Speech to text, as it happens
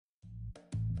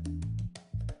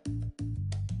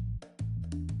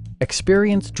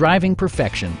Experience driving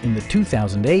perfection in the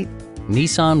 2008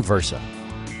 Nissan Versa.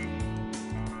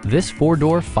 This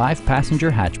four-door,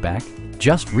 five-passenger hatchback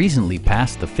just recently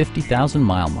passed the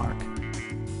 50,000-mile mark.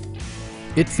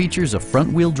 It features a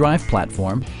front-wheel drive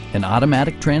platform, an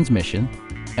automatic transmission,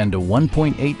 and a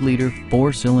 1.8-liter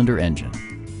four-cylinder engine.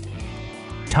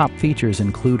 Top features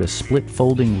include a split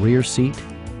folding rear seat,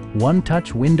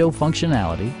 one-touch window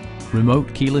functionality,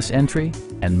 remote keyless entry,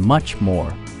 and much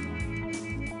more.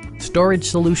 Storage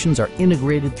solutions are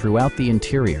integrated throughout the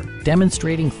interior,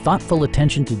 demonstrating thoughtful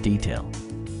attention to detail.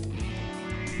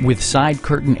 With side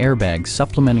curtain airbags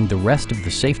supplementing the rest of the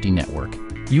safety network,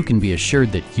 you can be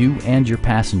assured that you and your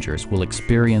passengers will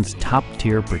experience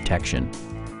top-tier protection.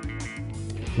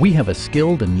 We have a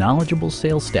skilled and knowledgeable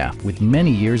sales staff with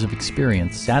many years of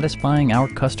experience satisfying our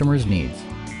customers' needs.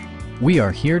 We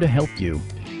are here to help you.